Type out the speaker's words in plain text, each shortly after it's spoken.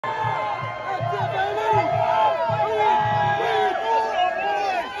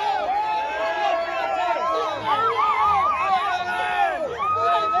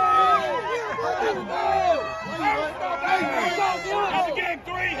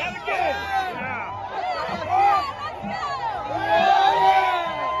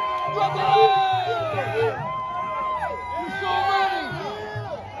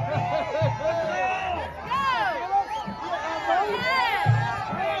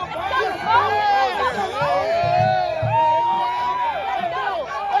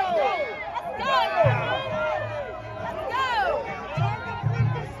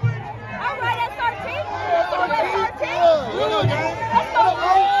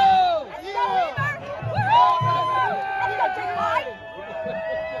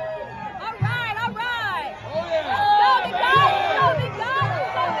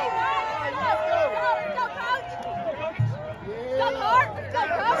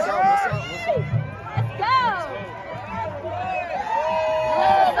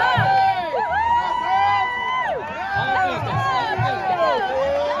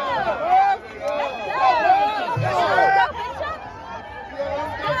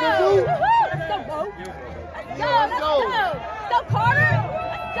Let's go. Let's go. Go, Carter.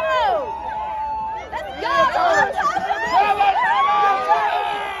 Let's go. Let's go. Let's go.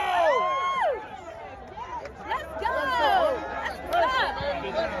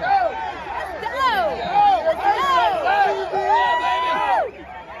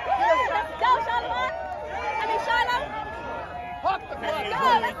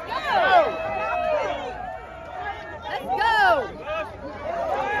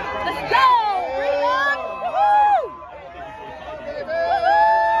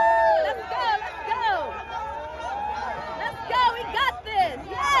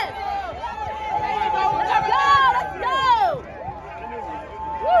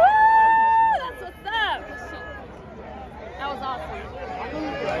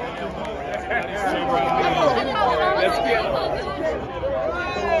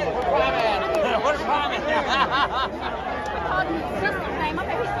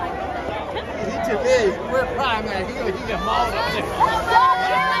 He too big. We're prime man. He get mauled up there.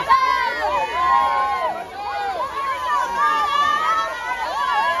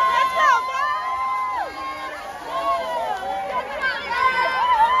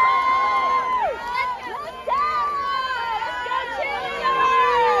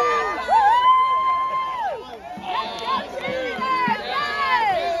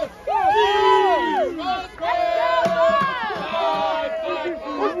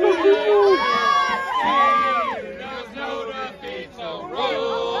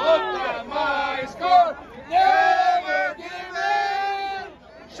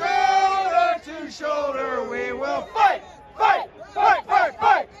 Shoulder, we will fight, fight, fight, fight,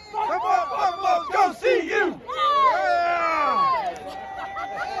 fight. Come on, Buffalo, go see you. Yeah.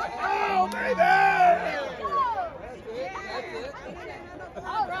 Oh, baby.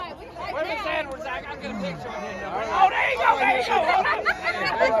 All right, where's Miss Edwards? I got to get a picture with him. Oh, there you go, there you go.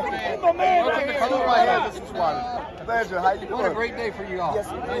 My man. Okay, come right here, Mr. Squatter. Pleasure, how you doing? What a great day for you all. Yes,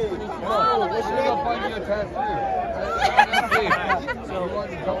 it is. What's your name? Find you a tattoo. So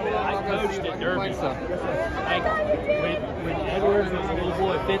I coached at Derby. Like when Edwards was a little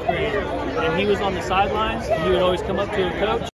boy, 5th grader, and he was on the sidelines, he would always come up to a coach.